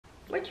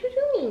What you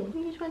doing?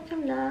 You just want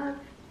some love?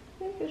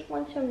 You just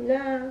want some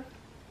love?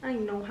 I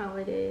know how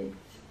it is.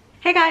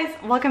 Hey guys,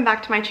 welcome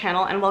back to my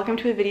channel and welcome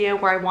to a video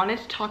where I wanted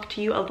to talk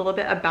to you a little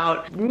bit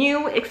about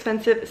new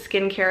expensive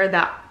skincare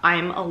that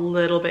I'm a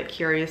little bit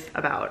curious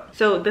about.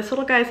 So this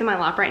little guy's in my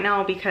lap right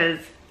now because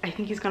I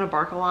think he's gonna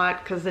bark a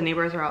lot because the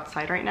neighbors are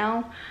outside right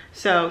now.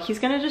 So he's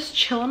gonna just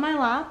chill in my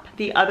lap.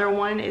 The other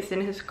one is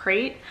in his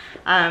crate.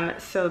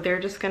 So they're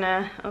just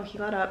gonna, oh, he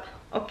got up.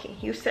 Okay,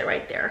 you sit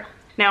right there.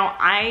 Now,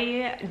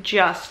 I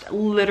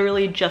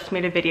literally just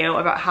made a video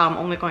about how I'm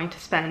only going to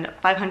spend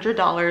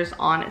 $500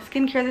 on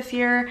skincare this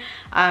year.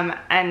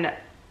 And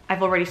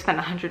I've already spent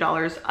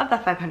 $100 of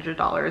that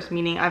 $500,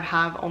 meaning I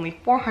have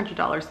only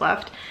 $400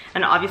 left.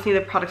 And obviously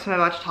the products I'm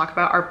about to talk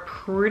about are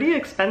pretty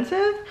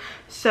expensive.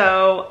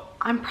 So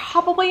I'm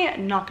probably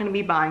not gonna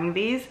be buying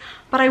these,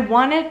 but I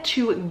wanted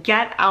to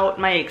get out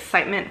my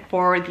excitement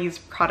for these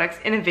products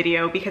in a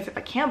video because if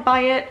I can't buy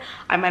it,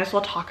 I might as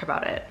well talk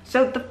about it.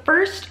 So the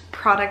first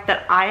product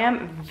that I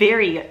am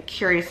very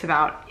curious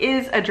about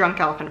is a Drunk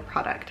Elephant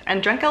product.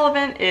 And Drunk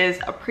Elephant is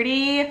a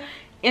pretty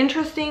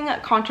interesting,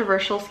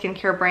 controversial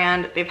skincare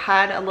brand. They've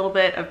had a little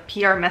bit of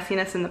PR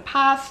messiness in the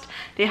past.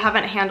 They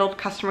haven't handled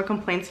customer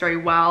complaints very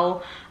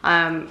well.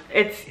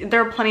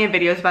 There are plenty of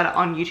videos about it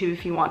on YouTube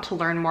if you want to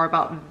learn more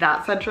about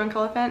that side of Drunk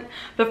Elephant.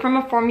 But from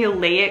a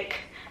formulaic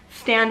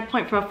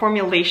standpoint, from a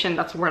formulation,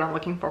 that's the word I'm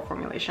looking for,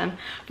 formulation.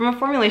 From a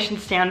formulation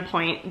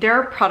standpoint,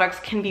 their products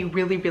can be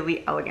really,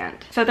 really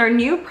elegant. So their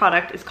new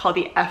product is called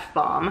the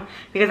F-Balm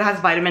because it has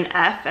vitamin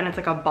F and it's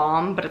like a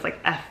balm, but it's like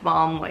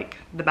F-Balm, like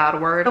the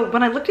bad word. So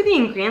when I looked at the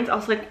ingredients, I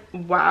was like,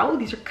 wow,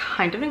 these are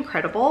kind of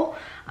incredible.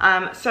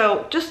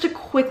 So just to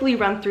quickly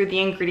run through the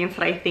ingredients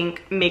that I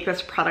think make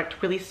this product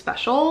really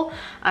special.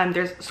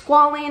 There's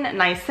squalane,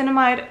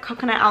 niacinamide,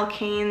 coconut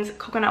alkanes,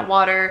 coconut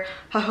water,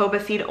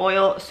 jojoba seed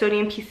oil,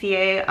 sodium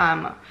PCA,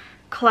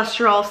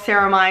 cholesterol,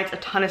 ceramides, a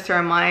ton of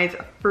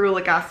ceramides,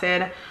 ferulic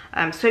acid,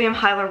 sodium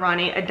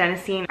hyaluronate,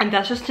 adenosine, and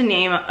that's just to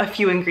name a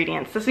few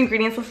ingredients. This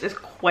ingredients list is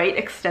quite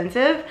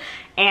extensive,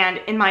 and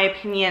in my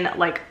opinion,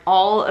 like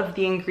all of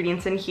the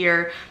ingredients in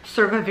here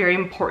serve a very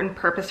important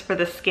purpose for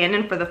the skin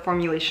and for the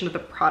formulation of the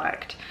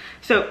product.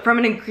 So from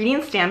an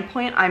ingredient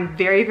standpoint, I'm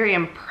very, very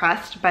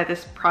impressed by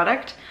this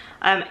product.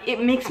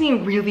 It makes me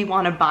really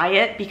want to buy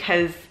it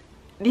because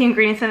the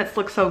ingredients in it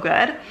look so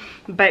good,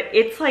 but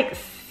it's like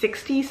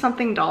 $60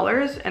 something,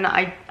 and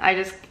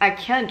I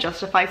can't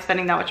justify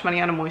spending that much money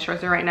on a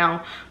moisturizer right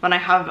now when I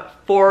have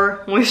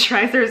 4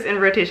 moisturizers in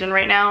rotation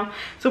right now.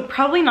 So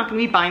probably not gonna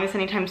be buying this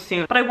anytime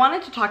soon, but I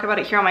wanted to talk about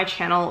it here on my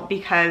channel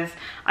because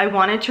I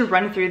wanted to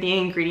run through the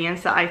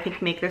ingredients that I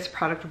think make this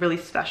product really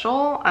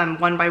special,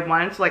 one by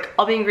one. So like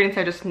all the ingredients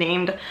I just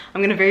named,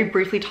 I'm gonna very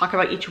briefly talk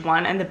about each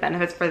one and the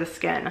benefits for the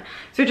skin.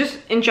 So just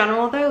in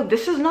general though,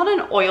 this is not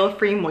an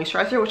oil-free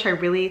moisturizer, which I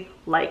really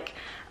like.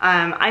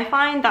 I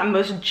find that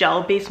most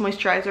gel-based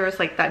moisturizers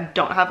like that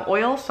don't have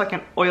oil, so like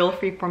an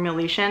oil-free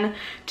formulation,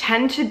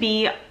 tend to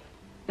be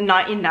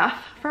not enough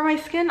for my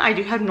skin. I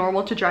do have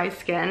normal to dry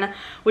skin,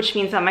 which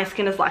means that my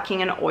skin is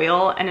lacking in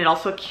oil, and it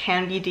also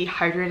can be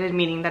dehydrated,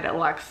 meaning that it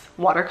lacks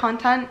water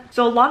content.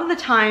 So a lot of the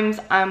times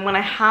when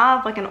I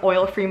have like an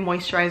oil-free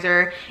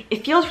moisturizer,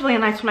 it feels really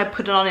nice when I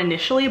put it on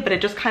initially, but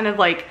it just kind of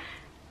like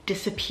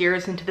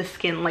disappears into the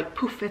skin, like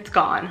poof, it's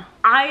gone.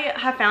 I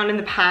have found in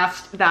the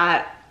past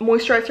that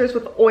moisturizers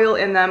with oil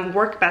in them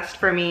work best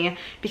for me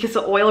because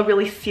the oil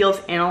really seals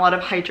in a lot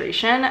of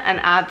hydration and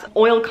adds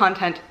oil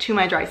content to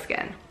my dry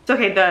skin. So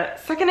okay, the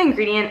second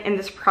ingredient in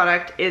this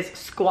product is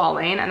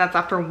squalane, and that's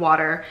after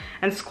water.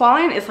 And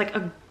squalane is like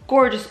a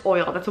gorgeous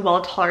oil that's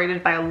well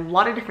tolerated by a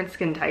lot of different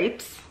skin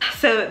types.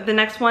 So the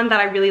next one that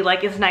I really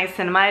like is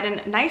niacinamide,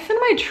 and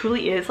niacinamide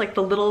truly is like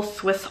the little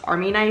Swiss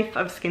Army knife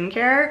of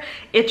skincare.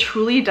 It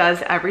truly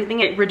does everything.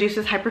 It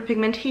reduces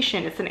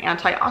hyperpigmentation. It's an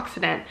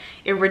antioxidant.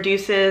 It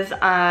reduces, did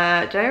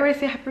I already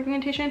say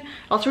hyperpigmentation? It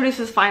also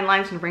reduces fine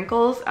lines and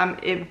wrinkles.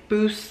 It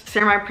boosts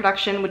ceramide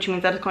production, which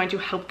means that it's going to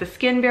help the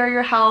skin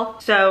barrier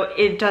health. So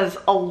it does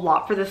a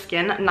lot for the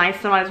skin.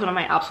 Niacinamide is one of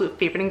my absolute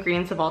favorite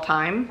ingredients of all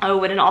time.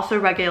 Oh, and it also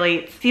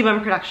regulates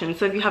sebum production.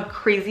 So if you have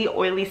crazy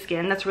oily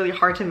skin that's really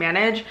hard to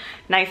manage,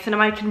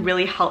 niacinamide can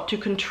really help to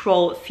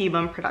control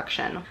sebum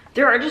production.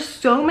 There are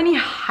just so many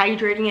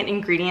hydrating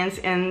ingredients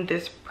in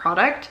this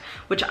product,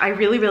 which I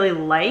really, really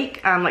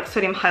like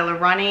sodium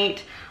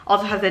hyaluronate.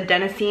 Also has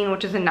adenosine,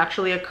 which is a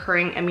naturally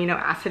occurring amino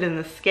acid in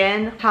the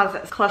skin. It has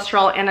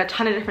cholesterol and a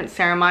ton of different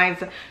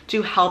ceramides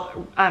to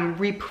help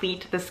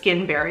replete the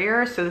skin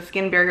barrier. So the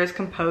skin barrier is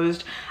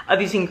composed of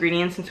these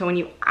ingredients, and so when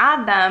you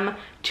add them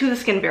to the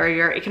skin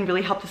barrier, it can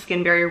really help the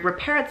skin barrier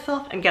repair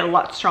itself and get a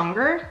lot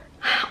stronger.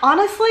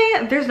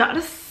 Honestly, there's not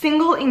a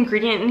single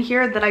ingredient in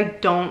here that I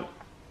don't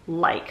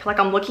like. Like,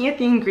 I'm looking at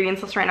the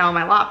ingredients list right now on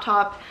my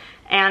laptop,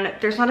 and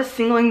there's not a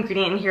single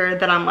ingredient in here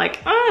that I'm like,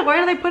 oh, why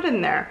did they put it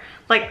in there?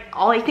 Like,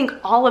 I think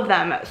all of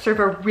them serve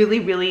a really,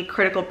 really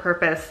critical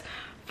purpose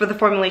for the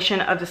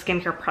formulation of the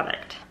skincare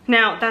product.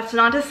 Now, that's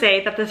not to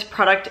say that this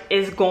product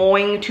is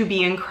going to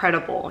be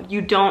incredible.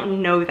 You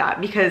don't know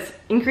that because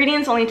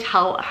ingredients only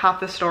tell half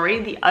the story.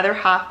 The other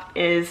half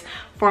is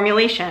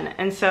formulation.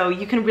 And so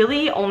you can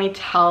really only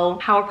tell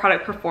how a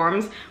product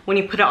performs when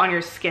you put it on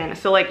your skin.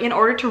 So like in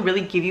order to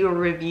really give you a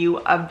review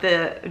of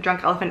the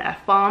Drunk Elephant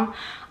F-Balm,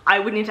 I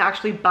would need to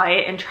actually buy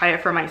it and try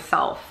it for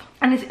myself.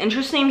 And it's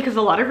interesting because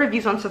a lot of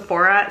reviews on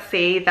Sephora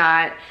say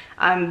that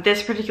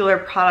this particular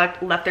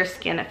product left their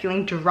skin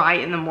feeling dry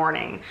in the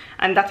morning.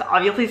 And that's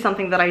obviously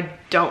something that I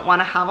don't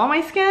want to have on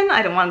my skin.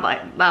 I don't want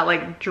that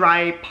like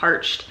dry,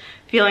 parched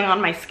feeling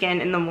on my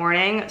skin in the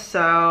morning.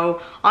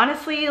 So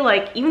honestly,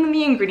 like even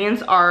the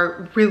ingredients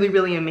are really,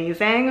 really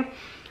amazing.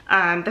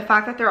 The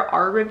fact that there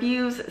are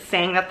reviews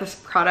saying that this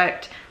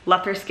product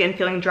left their skin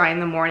feeling dry in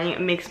the morning, it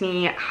makes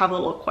me have a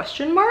little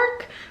question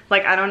mark.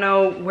 Like, I don't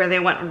know where they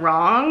went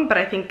wrong, but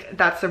I think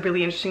that's a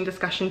really interesting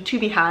discussion to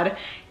be had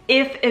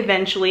if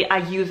eventually I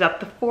use up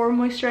the 4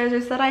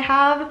 moisturizers that I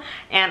have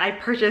and I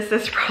purchase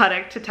this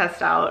product to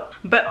test out.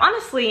 But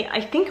honestly,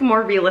 I think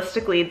more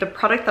realistically, the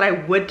product that I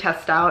would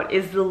test out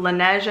is the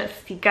Laneige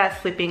Cica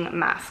Sleeping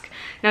Mask.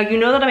 Now, you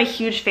know that I'm a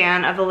huge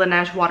fan of the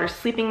Laneige Water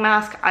Sleeping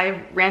Mask. I've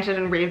ranted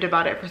and raved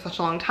about it for such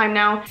a long time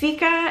now.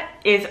 Cica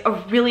is a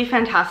really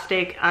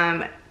fantastic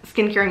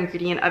skincare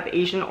ingredient of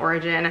Asian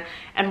origin,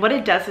 and what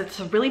it does, it's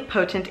a really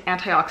potent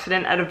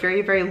antioxidant at a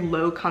very, very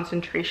low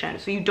concentration,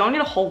 so you don't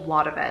need a whole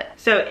lot of it.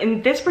 So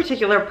in this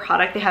particular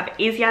product, they have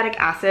asiatic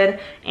acid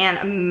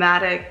and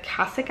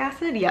madecassic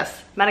acid.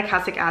 Yes,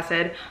 madecassic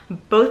acid.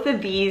 Both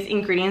of these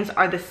ingredients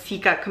are the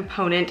Cica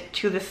component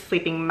to the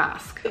sleeping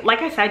mask.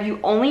 Like I said, you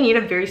only need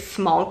a very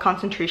small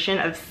concentration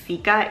of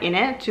Cica in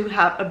it to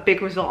have a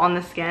big result on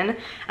the skin.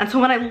 And so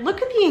when I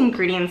look at the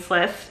ingredients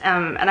list,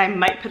 and I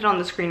might put it on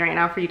the screen right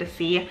now for you to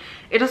see,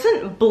 it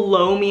doesn't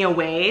blow me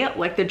away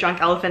like the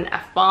Drunk Elephant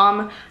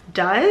F-Balm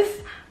does,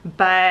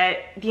 but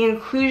the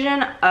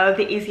inclusion of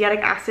the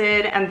asiatic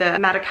acid and the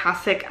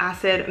madecassic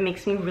acid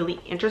makes me really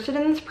interested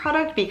in this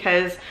product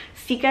because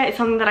Cica is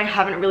something that I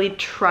haven't really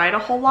tried a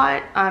whole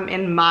lot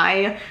in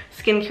my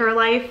skincare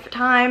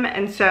lifetime,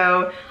 and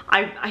so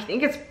I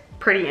think it's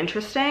pretty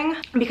interesting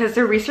because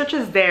the research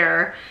is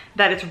there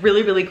that it's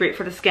really, really great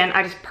for the skin.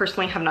 I just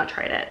personally have not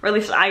tried it, or at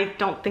least I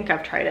don't think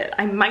I've tried it.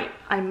 I might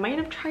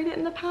have tried it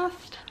in the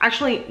past.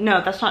 Actually,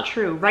 no, that's not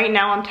true. Right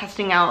now I'm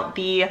testing out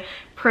the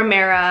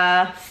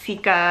Primera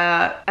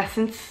Cica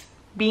Essence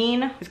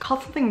Bean. It's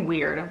called something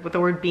weird with the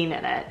word bean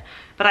in it,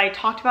 but I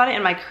talked about it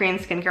in my Korean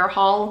skincare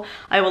haul.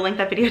 I will link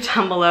that video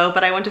down below,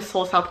 but I went to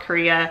Seoul, South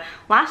Korea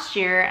last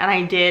year and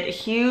I did a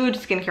huge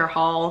skincare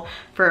haul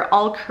for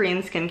all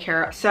Korean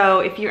skincare.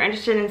 So if you're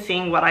interested in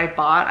seeing what I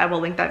bought, I will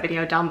link that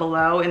video down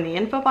below in the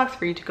info box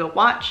for you to go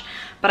watch.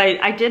 But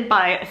I did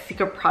buy a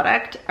Cica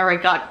product, or I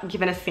got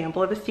given a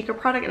sample of a Cica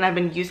product, and I've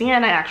been using it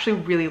and I actually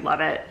really love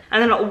it.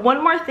 And then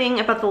one more thing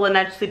about the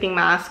Laneige Sleeping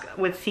Mask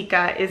with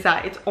Cica is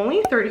that it's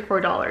only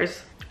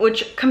 $34,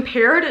 which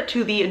compared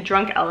to the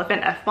Drunk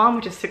Elephant F-Balm,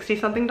 which is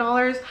 60-something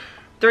dollars,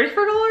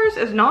 $34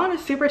 is not a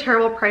super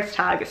terrible price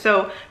tag.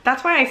 So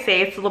that's why I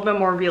say it's a little bit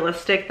more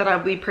realistic that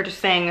I'll be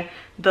purchasing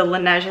the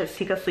Laneige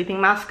Cica Sleeping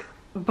Mask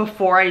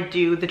before I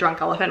do the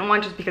Drunk Elephant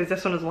one, just because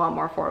this one is a lot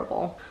more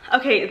affordable.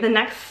 Okay, the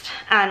next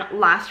and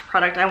last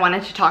product I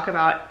wanted to talk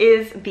about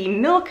is the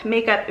Milk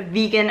Makeup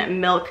Vegan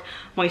Milk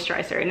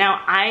Moisturizer.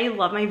 Now, I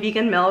love my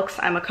vegan milks.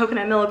 I'm a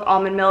coconut milk,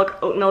 almond milk,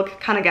 oat milk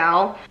kind of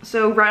gal.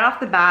 So right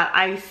off the bat,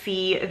 I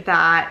see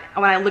that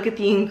when I look at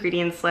the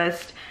ingredients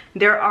list,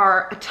 there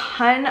are a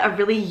ton of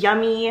really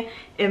yummy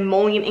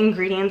emollient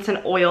ingredients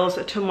and oils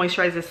to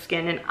moisturize the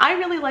skin, and I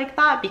really like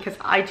that because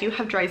I do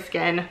have dry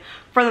skin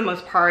for the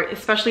most part,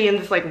 especially in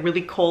this like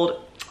really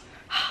cold,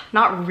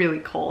 not really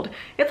cold,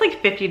 it's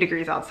like 50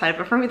 degrees outside,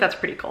 but for me that's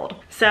pretty cold.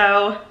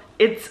 So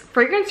it's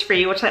fragrance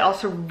free, which I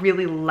also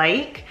really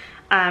like.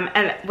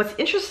 And what's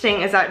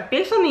interesting is that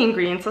based on the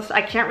ingredients list,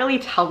 I can't really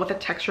tell what the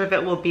texture of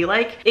it will be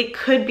like. It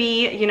could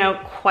be, you know,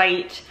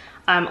 quite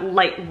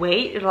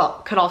lightweight. It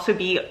could also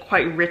be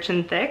quite rich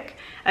and thick.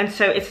 And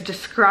so it's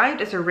described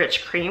as a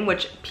rich cream,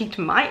 which piqued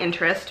my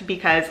interest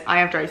because I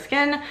have dry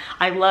skin.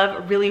 I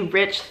love really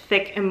rich,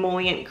 thick,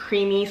 emollient,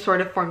 creamy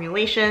sort of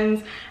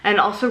formulations. And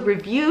also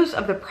reviews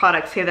of the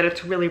product say that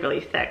it's really,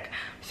 really thick.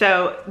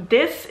 So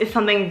this is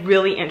something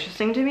really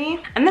interesting to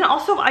me. And then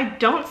also I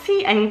don't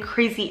see any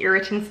crazy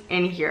irritants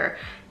in here.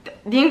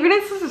 The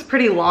ingredients list is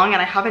pretty long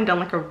and I haven't done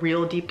like a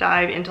real deep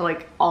dive into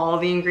like all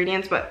the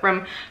ingredients, but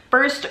from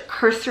first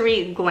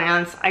cursory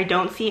glance, I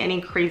don't see any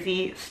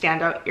crazy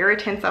standout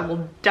irritants that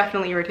will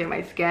definitely irritate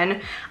my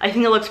skin. I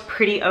think it looks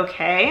pretty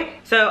okay.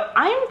 So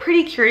I'm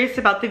pretty curious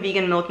about the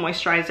Vegan Milk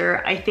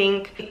Moisturizer. I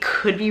think it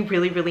could be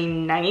really, really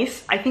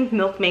nice. I think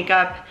Milk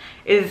Makeup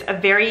is a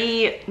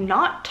very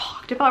not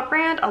talked about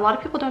brand. A lot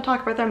of people don't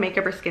talk about their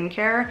makeup or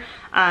skincare.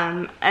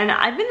 And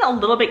I've been a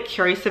little bit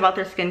curious about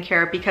their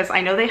skincare because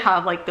I know they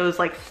have like those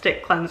like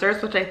stick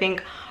cleansers, which I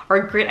think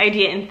are a great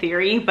idea in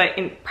theory, but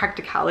in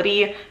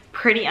practicality,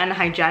 pretty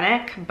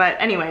unhygienic. But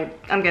anyway,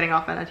 I'm getting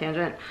off on a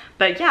tangent.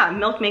 But yeah,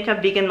 Milk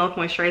Makeup Vegan Milk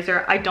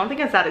Moisturizer. I don't think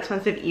it's that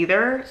expensive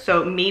either.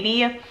 So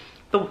maybe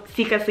the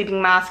Cica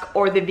sleeping mask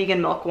or the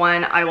vegan milk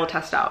one I will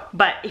test out.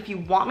 But if you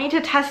want me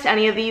to test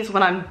any of these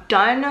when I'm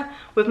done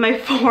with my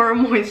 4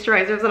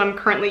 moisturizers that I'm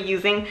currently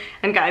using,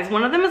 and guys,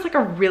 one of them is like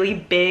a really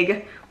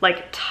big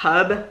like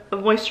tub of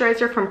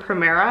moisturizer from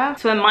Primera,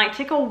 so it might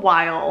take a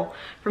while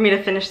for me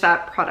to finish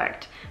that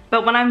product.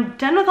 But when I'm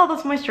done with all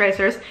those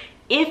moisturizers,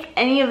 if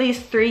any of these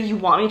 3 you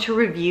want me to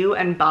review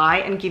and buy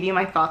and give you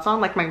my thoughts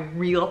on, like my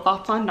real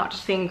thoughts on, not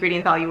just the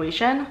ingredient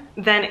evaluation,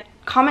 then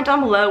comment down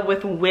below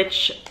with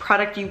which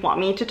product you want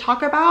me to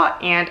talk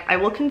about and I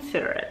will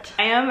consider it.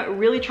 I am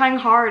really trying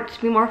hard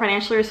to be more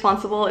financially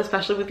responsible,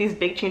 especially with these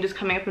big changes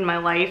coming up in my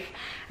life.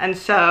 And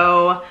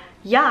so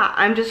yeah,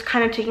 I'm just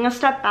kind of taking a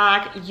step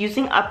back,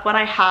 using up what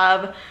I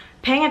have,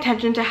 paying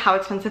attention to how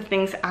expensive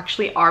things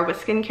actually are with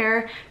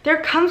skincare.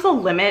 There comes a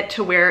limit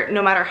to where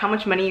no matter how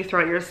much money you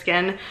throw at your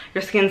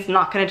skin's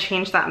not gonna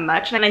change that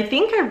much. And I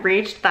think I've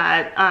reached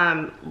that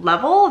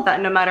level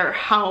that no matter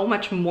how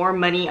much more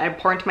money I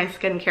pour into my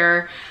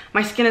skincare,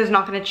 my skin is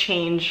not gonna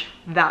change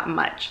that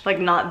much, like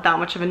not that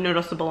much of a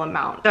noticeable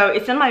amount. So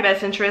it's in my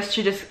best interest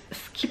to just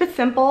keep it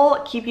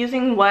simple, keep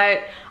using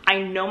what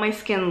I know my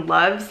skin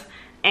loves,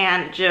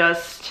 and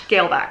just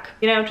scale back,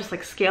 you know, just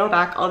like scale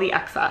back all the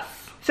excess.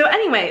 So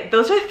anyway,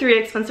 those are 3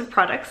 expensive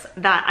products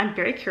that I'm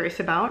very curious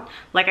about.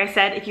 Like I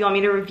said, if you want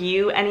me to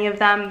review any of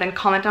them, then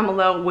comment down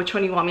below which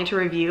one you want me to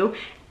review.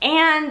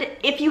 And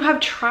if you have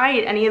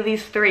tried any of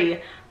these 3,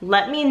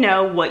 let me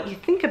know what you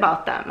think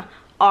about them.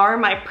 Are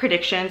my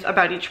predictions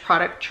about each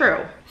product true?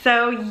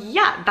 So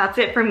yeah, that's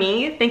it for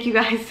me. Thank you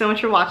guys so much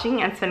for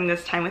watching and spending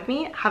this time with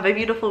me. Have a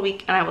beautiful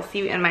week and I will see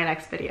you in my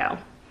next video.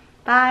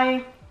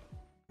 Bye.